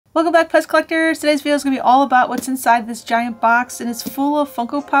Welcome back, PEZ collectors. Today's video is going to be all about what's inside this giant box, and it's full of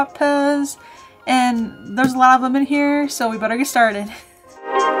Funko Pop PEZ, and there's a lot of them in here, so we better get started.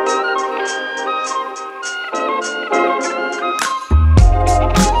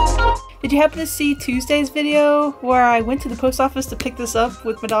 Did you happen to see Tuesday's video where I went to the post office to pick this up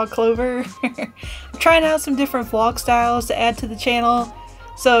with my dog Clover? I'm trying out some different vlog styles to add to the channel,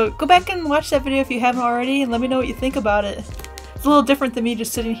 so go back and watch that video if you haven't already and let me know what you think about it. It's a little different than me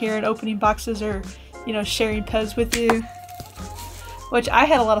just sitting here and opening boxes or, you know, sharing PEZ with you, which I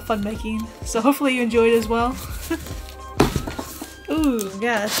had a lot of fun making, so hopefully you enjoyed it as well. Ooh,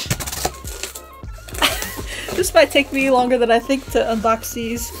 gosh. This might take me longer than I think to unbox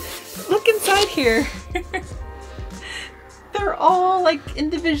these. Look inside here! They're all like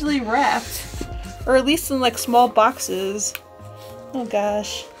individually wrapped, or at least in like small boxes. Oh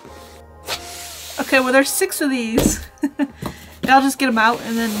gosh. Okay, well there's 6 of these. I'll just get them out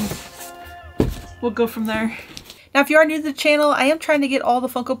and then we'll go from there. Now if you are new to the channel, I am trying to get all the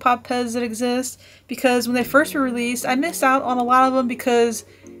Funko Pop PEZ that exist because when they first were released, I missed out on a lot of them because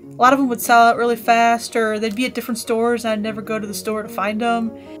a lot of them would sell out really fast or they'd be at different stores and I'd never go to the store to find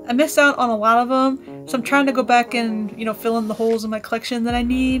them. I missed out on a lot of them, so I'm trying to go back and, you know, fill in the holes in my collection that I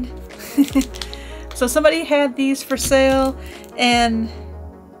need. So somebody had these for sale and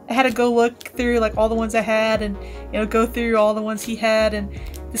I had to go look through like all the ones I had and, you know, go through all the ones he had and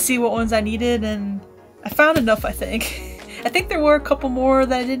to see what ones I needed, and I found enough, I think. I think there were a couple more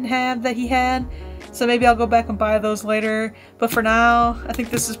that I didn't have that he had, so maybe I'll go back and buy those later, but for now I think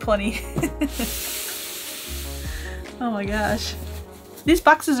this is plenty. Oh my gosh. These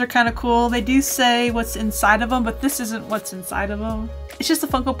boxes are kind of cool. They do say what's inside of them, but this isn't what's inside of them. It's just a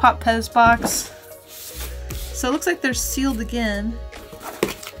Funko Pop PEZ box. So it looks like they're sealed again.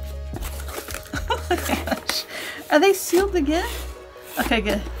 Oh my gosh. Are they sealed again? Okay,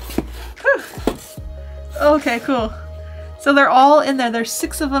 good. Whew. Okay, cool. So they're all in there. There's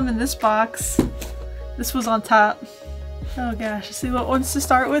 6 of them in this box. This was on top. Oh gosh, let's see what ones to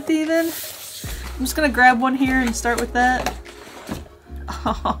start with even. I'm just gonna grab one here and start with that.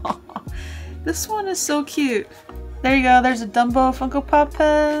 Oh, this one is so cute. There you go, there's a Dumbo Funko Pop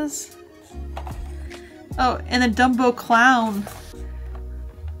PEZ. Oh, and a Dumbo Clown.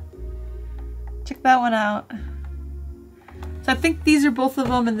 Check that one out. So I think these are both of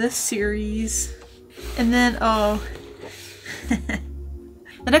them in this series. And then, oh.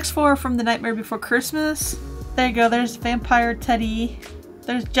 The next 4 are from The Nightmare Before Christmas. There you go, there's Vampire Teddy.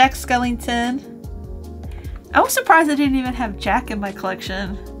 There's Jack Skellington. I was surprised I didn't even have Jack in my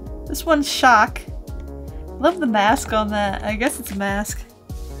collection. This one's Shock. Love the mask on that. I guess it's a mask.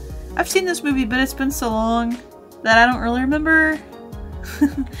 I've seen this movie, but it's been so long that I don't really remember.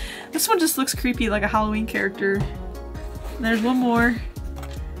 This one just looks creepy, like a Halloween character. And there's one more.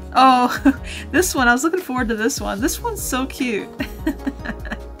 Oh, this one. I was looking forward to this one. This one's so cute.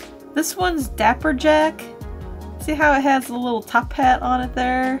 This one's Dapper Jack. See how it has a little top hat on it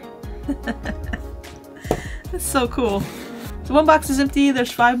there? That's so cool. So one box is empty.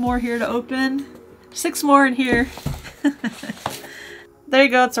 There's 5 more here to open. 6 more in here. There you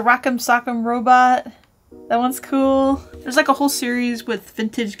go. It's a Rock'em Sock'em Robot. That one's cool. There's like a whole series with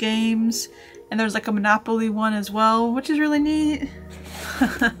vintage games. And there's like a Monopoly one as well, which is really neat.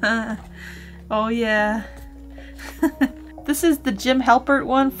 Oh yeah. This is the Jim Halpert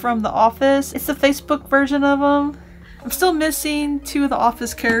one from The Office. It's the Facebook version of him. I'm still missing 2 of the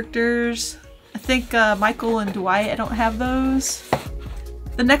Office characters. I think Michael and Dwight, I don't have those.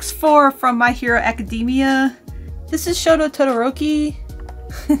 The next 4 are from My Hero Academia. This is Shoto Todoroki.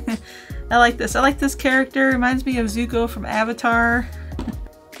 I like this. I like this character. Reminds me of Zuko from Avatar.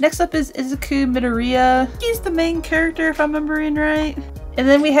 Next up is Izuku Midoriya. He's the main character if I'm remembering right. And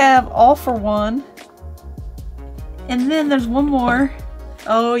then we have All for One. And then there's one more.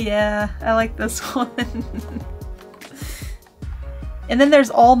 Oh yeah, I like this one. And then there's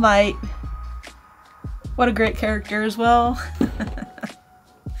All Might. What a great character as well.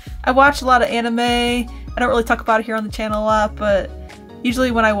 I watch a lot of anime. I don't really talk about it here on the channel a lot, but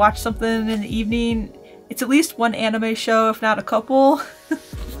usually when I watch something in the evening, it's at least one anime show, if not a couple.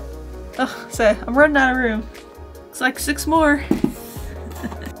 Oh, so I'm running out of room. Looks like 6 more.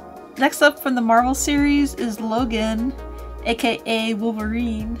 Next up from the Marvel series is Logan, aka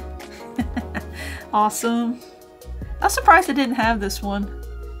Wolverine. Awesome. I was surprised I didn't have this one.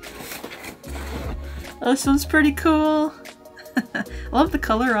 Oh, this one's pretty cool. I love the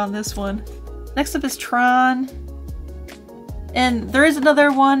color on this one. Next up is Tron. And there is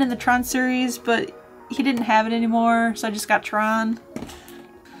another one in the Tron series, but he didn't have it anymore, so I just got Tron.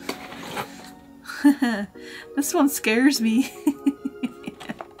 This one scares me.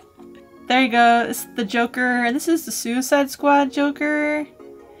 There you go. It's the Joker, and this is the Suicide Squad Joker.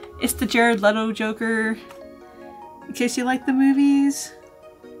 It's the Jared Leto Joker, in case you like the movies.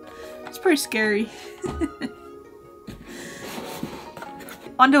 It's pretty scary.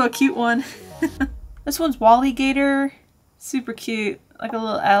 Onto a cute one. This one's Wally Gator. Super cute. Like a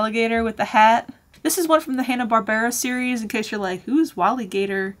little alligator with a hat. This is one from the Hanna-Barbera series, in case you're like, who's Wally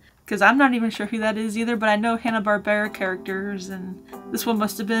Gator? Because I'm not even sure who that is either, but I know Hanna-Barbera characters, and this one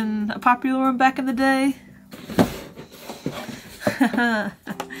must have been a popular one back in the day.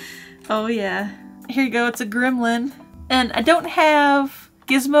 Oh yeah. Here you go, it's a gremlin. And I don't have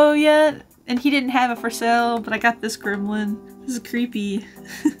Gizmo yet, and he didn't have it for sale, but I got this gremlin. This is creepy.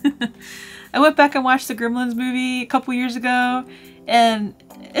 I went back and watched the Gremlins movie a couple years ago, and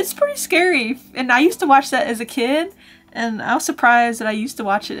it's pretty scary. And I used to watch that as a kid, and I was surprised that I used to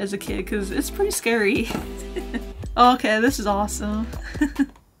watch it as a kid because it's pretty scary. Oh, okay, this is awesome.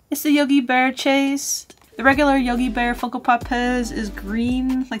 It's the Yogi Bear chase. The regular Yogi Bear Funko Pop PEZ is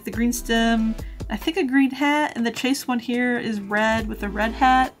green, like the green stem, I think a green hat, and the chase one here is red with a red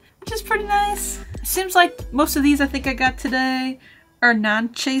hat, which is pretty nice. It seems like most of these I think I got today are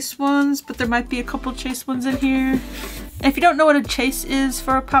non-chase ones, but there might be a couple chase ones in here. And if you don't know what a chase is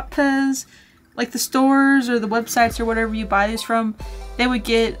for a Pop PEZ, like the stores or the websites or whatever you buy these from, they would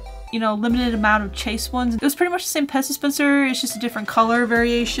get, you know, limited amount of chase ones. It was pretty much the same PEZ dispenser, it's just a different color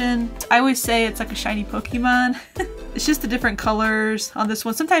variation. I always say it's like a shiny Pokemon. It's just the different colors on this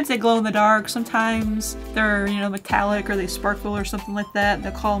one. Sometimes they glow in the dark, sometimes they're, you know, metallic or they sparkle or something like that.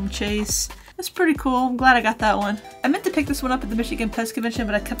 They'll call them chase. That's pretty cool. I'm glad I got that one. I meant to pick this one up at the Michigan PEZ convention,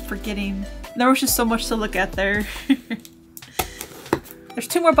 but I kept forgetting. There was just so much to look at there. There's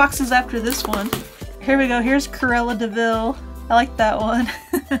 2 more boxes after this one. Here we go. Here's Cruella de Vil. I like that one.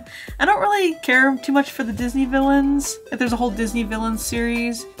 I don't really care too much for the Disney villains. If there's a whole Disney villains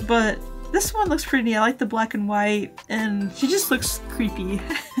series, but this one looks pretty neat. I like the black and white, and she just looks creepy.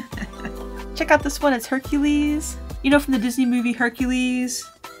 Check out this one. It's Hercules. You know, from the Disney movie Hercules.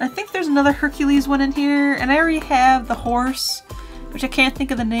 I think there's another Hercules one in here, and I already have the horse, which I can't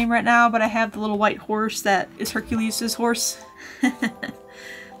think of the name right now, but I have the little white horse that is Hercules' horse.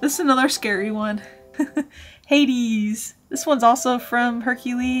 This is another scary one. Hades. This one's also from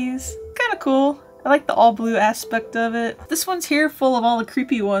Hercules. Kind of cool. I like the all blue aspect of it. This one's here full of all the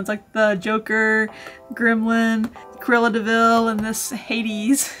creepy ones, like the Joker, Gremlin, Cruella de Vil, and this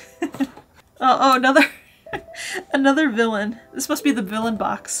Hades. Oh, another another villain. This must be the villain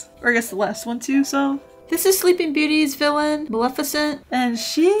box. Or I guess the last one too, so. This is Sleeping Beauty's villain, Maleficent. And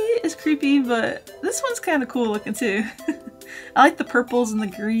she is creepy, but this one's kind of cool looking too. I like the purples and the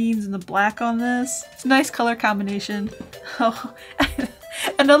greens and the black on this. It's a nice color combination. Oh,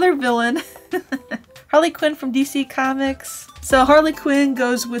 another villain. Harley Quinn from DC Comics. So Harley Quinn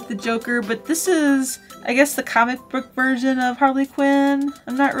goes with the Joker, but this is, I guess, the comic book version of Harley Quinn.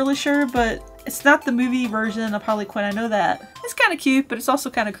 I'm not really sure, but it's not the movie version of Harley Quinn, I know that. It's kind of cute, but it's also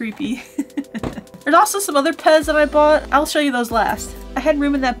kind of creepy. There's also some other PEZ that I bought. I'll show you those last. I had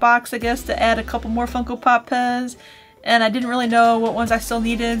room in that box, I guess, to add a couple more Funko Pop PEZ, and I didn't really know what ones I still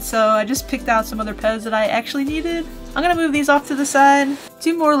needed, so I just picked out some other PEZ that I actually needed. I'm gonna move these off to the side.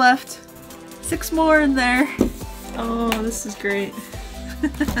 2 more left. 6 more in there. Oh, this is great.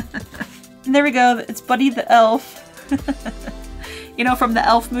 And there we go, it's Buddy the Elf. You know, from the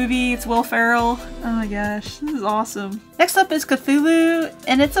Elf movie, it's Will Ferrell. Oh my gosh, this is awesome. Next up is Cthulhu,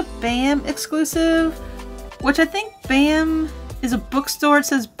 and it's a BAM exclusive, which I think BAM is a bookstore. It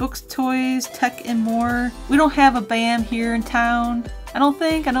says books, toys, tech, and more. We don't have a BAM here in town. I don't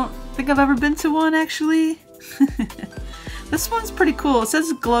think I've ever been to one, actually. This one's pretty cool. It says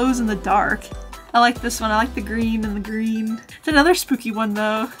it glows in the dark. I like this one. I like the green and the green. It's another spooky one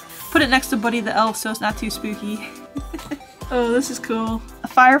though. Put it next to Buddy the Elf so it's not too spooky. Oh, this is cool. A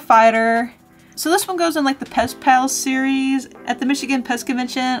firefighter. So this one goes in like the PEZ Pals series. At the Michigan PEZ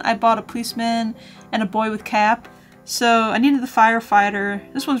convention, I bought a policeman and a boy with cap. So I needed the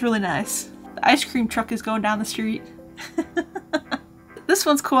firefighter. This one's really nice. The ice cream truck is going down the street. This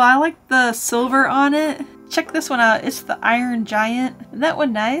one's cool. I like the silver on it. Check this one out. It's the Iron Giant. Isn't that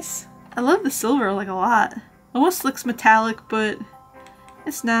one nice? I love the silver like a lot. Almost looks metallic, but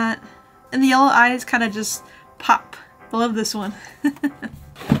it's not. And the yellow eyes kind of just pop. I love this one.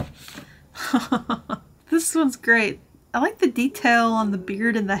 This one's great. I like the detail on the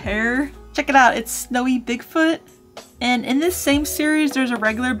beard and the hair. Check it out. It's Snowy Bigfoot. And in this same series, there's a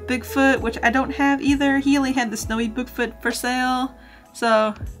regular Bigfoot, which I don't have either. He only had the Snowy Bigfoot for sale.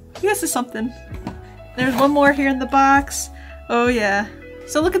 So, I guess it's something. There's one more here in the box. Oh yeah.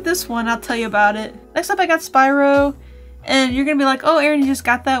 So look at this one, I'll tell you about it. Next up I got Spyro, and you're gonna be like, oh Erin, you just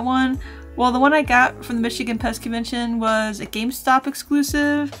got that one. Well, the one I got from the Michigan PEZ convention was a GameStop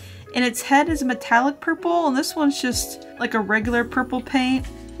exclusive, and its head is a metallic purple, and this one's just like a regular purple paint,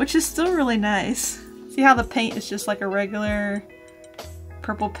 which is still really nice. See how the paint is just like a regular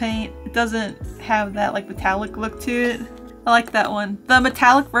purple paint? It doesn't have that like metallic look to it. I like that one. The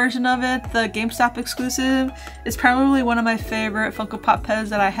metallic version of it, the GameStop exclusive, is probably one of my favorite Funko Pop PEZ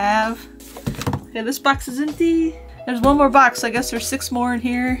that I have. Okay, this box is empty. There's one more box, so I guess there's 6 more in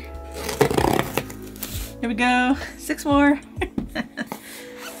here. Here we go, 6 more.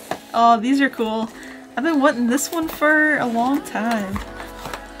 Oh, these are cool. I've been wanting this one for a long time.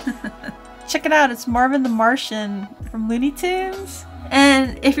 Check it out, it's Marvin the Martian from Looney Tunes.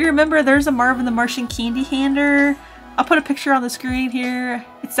 And if you remember, there's a Marvin the Martian candy hander. I'll put a picture on the screen here.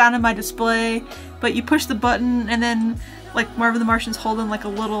 It's down in my display, but you push the button and then like Marvin the Martian's holding like a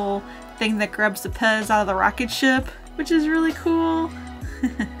little thing that grabs the PEZ out of the rocket ship, which is really cool.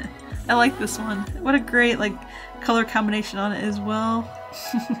 I like this one. What a great like color combination on it as well.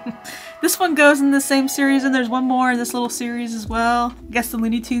 This one goes in the same series, and there's one more in this little series as well. I guess the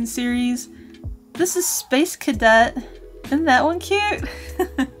Looney Tunes series. This is Space Cadet. Isn't that one cute?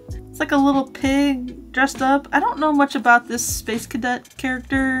 It's like a little pig dressed up. I don't know much about this Space Cadet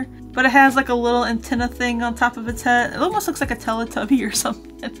character, but it has like a little antenna thing on top of its head. It almost looks like a Teletubby or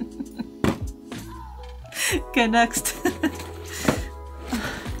something. Okay, next.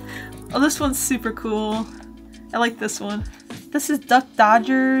 Oh, this one's super cool. I like this one. This is Duck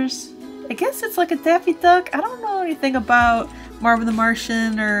Dodgers. I guess it's like a Daffy Duck. I don't know anything about Marvin the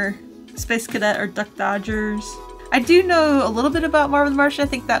Martian or Space Cadet or Duck Dodgers. I do know a little bit about Marvin the Martian. I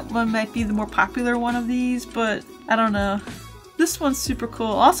think that one might be the more popular one of these, but I don't know. This one's super cool.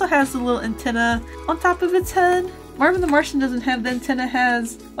 Also has the little antenna on top of its head. Marvin the Martian doesn't have the antenna,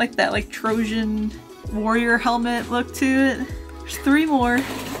 has like that like Trojan warrior helmet look to it. There's 3 more.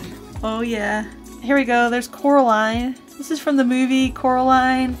 Oh yeah. Here we go, there's Coraline. This is from the movie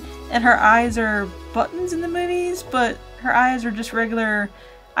Coraline, and her eyes are buttons in the movies, but her eyes are just regular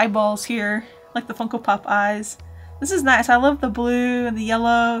eyeballs here, like the Funko Pop eyes. This is nice. I love the blue and the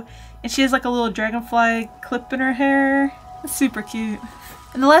yellow, and she has like a little dragonfly clip in her hair. It's super cute.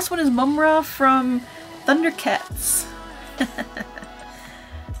 And the last one is Mumra from Thundercats.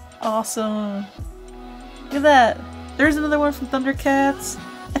 Awesome. Look at that. There's another one from Thundercats.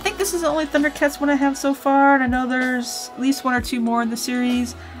 I think this is the only Thundercats one I have so far, and I know there's at least 1 or 2 more in the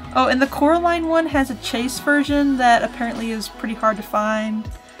series. Oh, and the Coraline one has a chase version that apparently is pretty hard to find,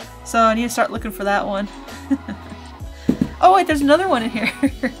 so I need to start looking for that one. Oh wait, there's another one in here.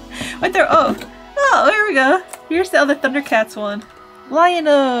 Right there. Oh, here we go. Here's the other Thundercats one.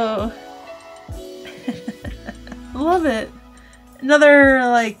 Lion-O. Love it. Another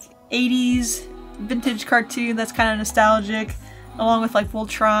like 80s vintage cartoon that's kind of nostalgic, along with like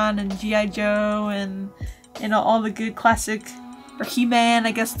Voltron and G.I. Joe and you know all the good classic, or He-Man,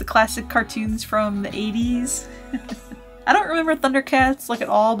 I guess the classic cartoons from the 80s. I don't remember Thundercats like at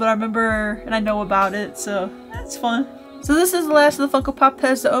all, but I remember and I know about it, so that's fun. So this is the last of the Funko Pop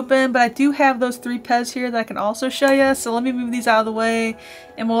PEZ to open, but I do have those 3 PEZ here that I can also show you, so let me move these out of the way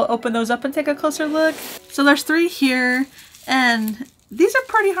and we'll open those up and take a closer look. So there's 3 here, and these are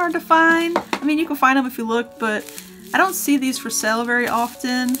pretty hard to find. I mean, you can find them if you look, but I don't see these for sale very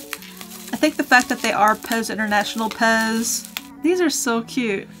often. I think the fact that they are PEZ International PEZ, these are so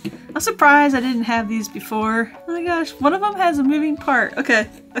cute. I'm surprised I didn't have these before. Oh my gosh, one of them has a moving part. Okay.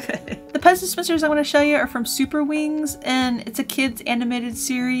 The PEZ dispensers I want to show you are from Super Wings, and it's a kids animated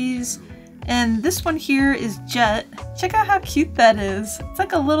series. And this one here is Jet. Check out how cute that is. It's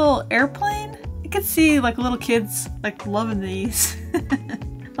like a little airplane. You can see like little kids like loving these.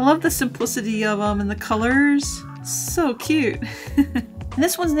 I love the simplicity of them and the colors. So cute. And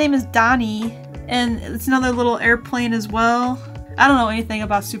this one's name is Donnie, and it's another little airplane as well. I don't know anything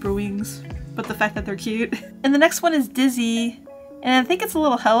about Super Wings, but the fact that they're cute. And the next one is Dizzy, and I think it's a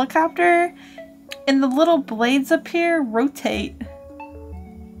little helicopter, and the little blades up here rotate.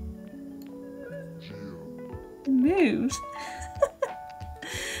 It moves.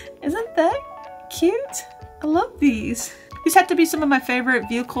 Isn't that cute? I love these. These have to be some of my favorite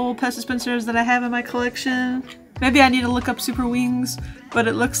vehicle PEZ dispensers that I have in my collection. Maybe I need to look up Super Wings, but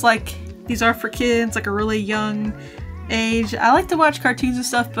it looks like these are for kids, like a really young age. I like to watch cartoons and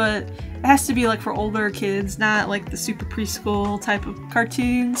stuff, but it has to be like for older kids, not like the super preschool type of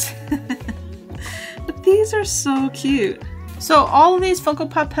cartoons. But these are so cute. So all of these Funko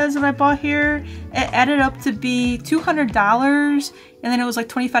Pop PEZ that I bought here, it added up to be $200, and then it was like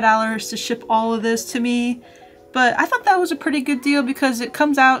 $25 to ship all of this to me. But I thought that was a pretty good deal because it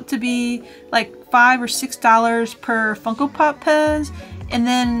comes out to be like $5 or $6 per Funko Pop PEZ, And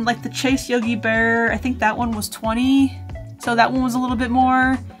then like the Chase Yogi Bear, I think that one was $20. So that one was a little bit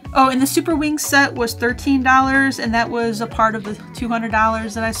more. Oh, and the Super Wings set was $13, and that was a part of the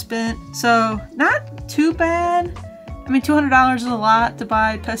 $200 that I spent. So not too bad. I mean, $200 is a lot to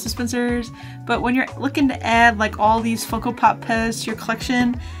buy PEZ dispensers, but when you're looking to add like all these Funko Pop PEZ to your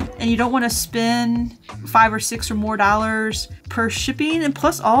collection and you don't want to spend $5 or $6 or more per shipping, and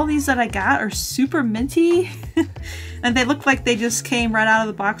plus all these that I got are super minty and they look like they just came right out of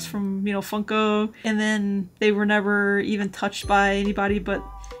the box from, you know, Funko, and then they were never even touched by anybody but,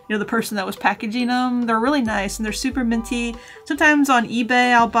 you know, the person that was packaging them. They're really nice and they're super minty. Sometimes on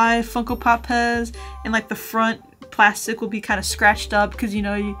eBay I'll buy Funko Pop PEZ and like the front plastic will be kind of scratched up because, you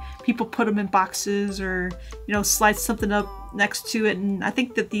know, people put them in boxes or, you know, slide something up next to it, and I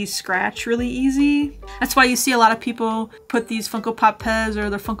think that these scratch really easy. That's why you see a lot of people put these Funko Pop PEZ or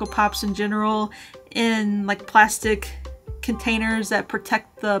their Funko Pops in general in like plastic containers that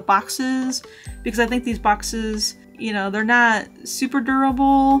protect the boxes, because I think these boxes, you know, they're not super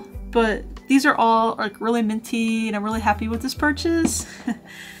durable, but these are all like really minty and I'm really happy with this purchase.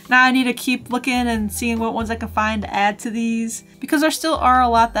 Now I need to keep looking and seeing what ones I can find to add to these, because there still are a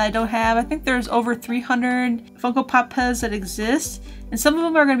lot that I don't have. I think there's over 300 Funko Pop PEZ that exist, and some of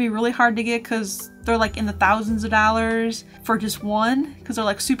them are going to be really hard to get because they're like in the thousands of dollars for just one, because they're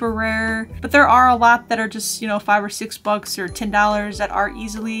like super rare. But there are a lot that are just, you know, $5 or $6 or $10 that are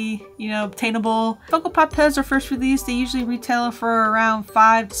easily, you know, obtainable. Funko Pop PEZ are first released. They usually retail for around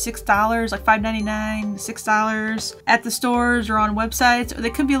 $5 to $6, like $5.99 to $6 at the stores or on websites. Or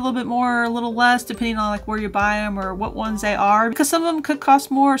they could be a little bit more or a little less depending on like where you buy them or what ones they are, because some of them could cost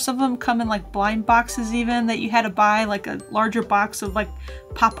more. Some of them come in like blind boxes even, that you had to buy like a larger box of like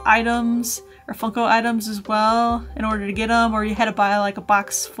pop items or Funko items as well in order to get them, or you had to buy like a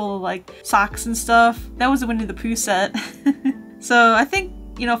box full of like socks and stuff. That was the Winnie the Pooh set. So I think,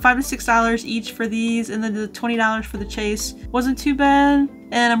 you know, $5 to $6 each for these, and then the $20 for the Chase wasn't too bad.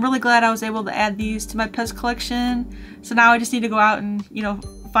 And I'm really glad I was able to add these to my PEZ collection. So now I just need to go out and, you know,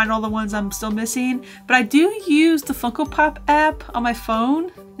 find all the ones I'm still missing. But I do use the Funko Pop app on my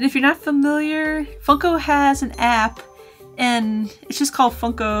phone. And if you're not familiar, Funko has an app and it's just called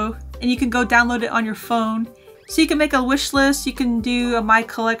Funko, and you can go download it on your phone. So you can make a wish list, you can do a My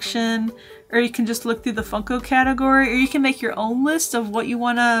Collection, or you can just look through the Funko category, or you can make your own list of what you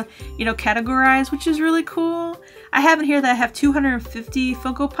want to, you know, categorize, which is really cool. I have in here that I have 250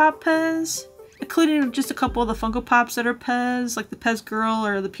 Funko Pop PEZ, including just a couple of the Funko Pops that are PEZ, like the PEZ Girl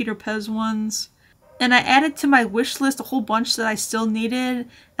or the Peter PEZ ones. And I added to my wish list a whole bunch that I still needed,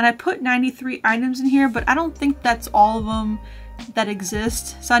 and I put 93 items in here, but I don't think that's all of them that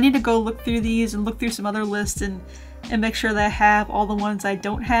exist. So I need to go look through these and look through some other lists and make sure that I have all the ones I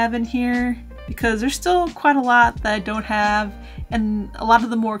don't have in here, because there's still quite a lot that I don't have, and a lot of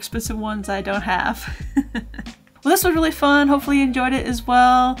the more expensive ones I don't have. Well, this was really fun. Hopefully you enjoyed it as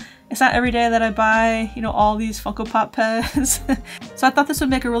well. It's not every day that I buy, you know, all these Funko Pop PEZ. So I thought this would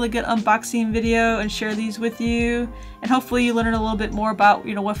make a really good unboxing video and share these with you. And hopefully you learn a little bit more about,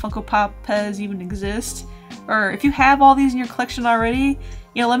 you know, what Funko Pop PEZ even exist. Or if you have all these in your collection already,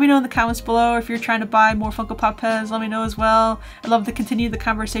 you know, let me know in the comments below. If you're trying to buy more Funko Pop PEZ, let me know as well. I'd love to continue the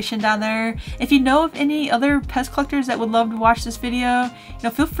conversation down there. If you know of any other PEZ collectors that would love to watch this video, you know,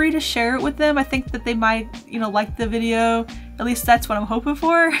 feel free to share it with them. I think that they might, you know, like the video. At least that's what I'm hoping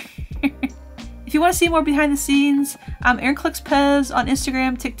for. If you want to see more behind the scenes, I'm Erin Collects PEZ on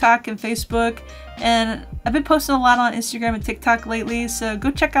Instagram, TikTok, and Facebook. And I've been posting a lot on Instagram and TikTok lately, so go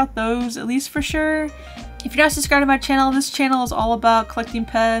check out those, at least for sure. If you're not subscribed to my channel, this channel is all about collecting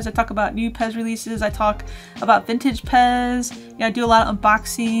PEZ. I talk about new PEZ releases, I talk about vintage PEZ, you know, I do a lot of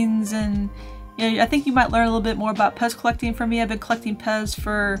unboxings, and you know, I think you might learn a little bit more about PEZ collecting from me. I've been collecting PEZ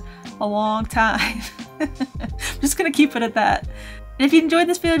for a long time. I'm just gonna keep it at that. And if you enjoyed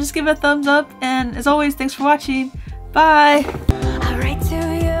this video, just give it a thumbs up, and as always, thanks for watching. Bye! I write to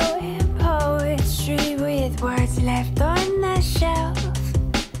you in poetry with words left on the shelf.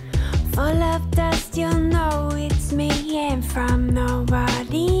 Full of dust, you'll know it's me, and from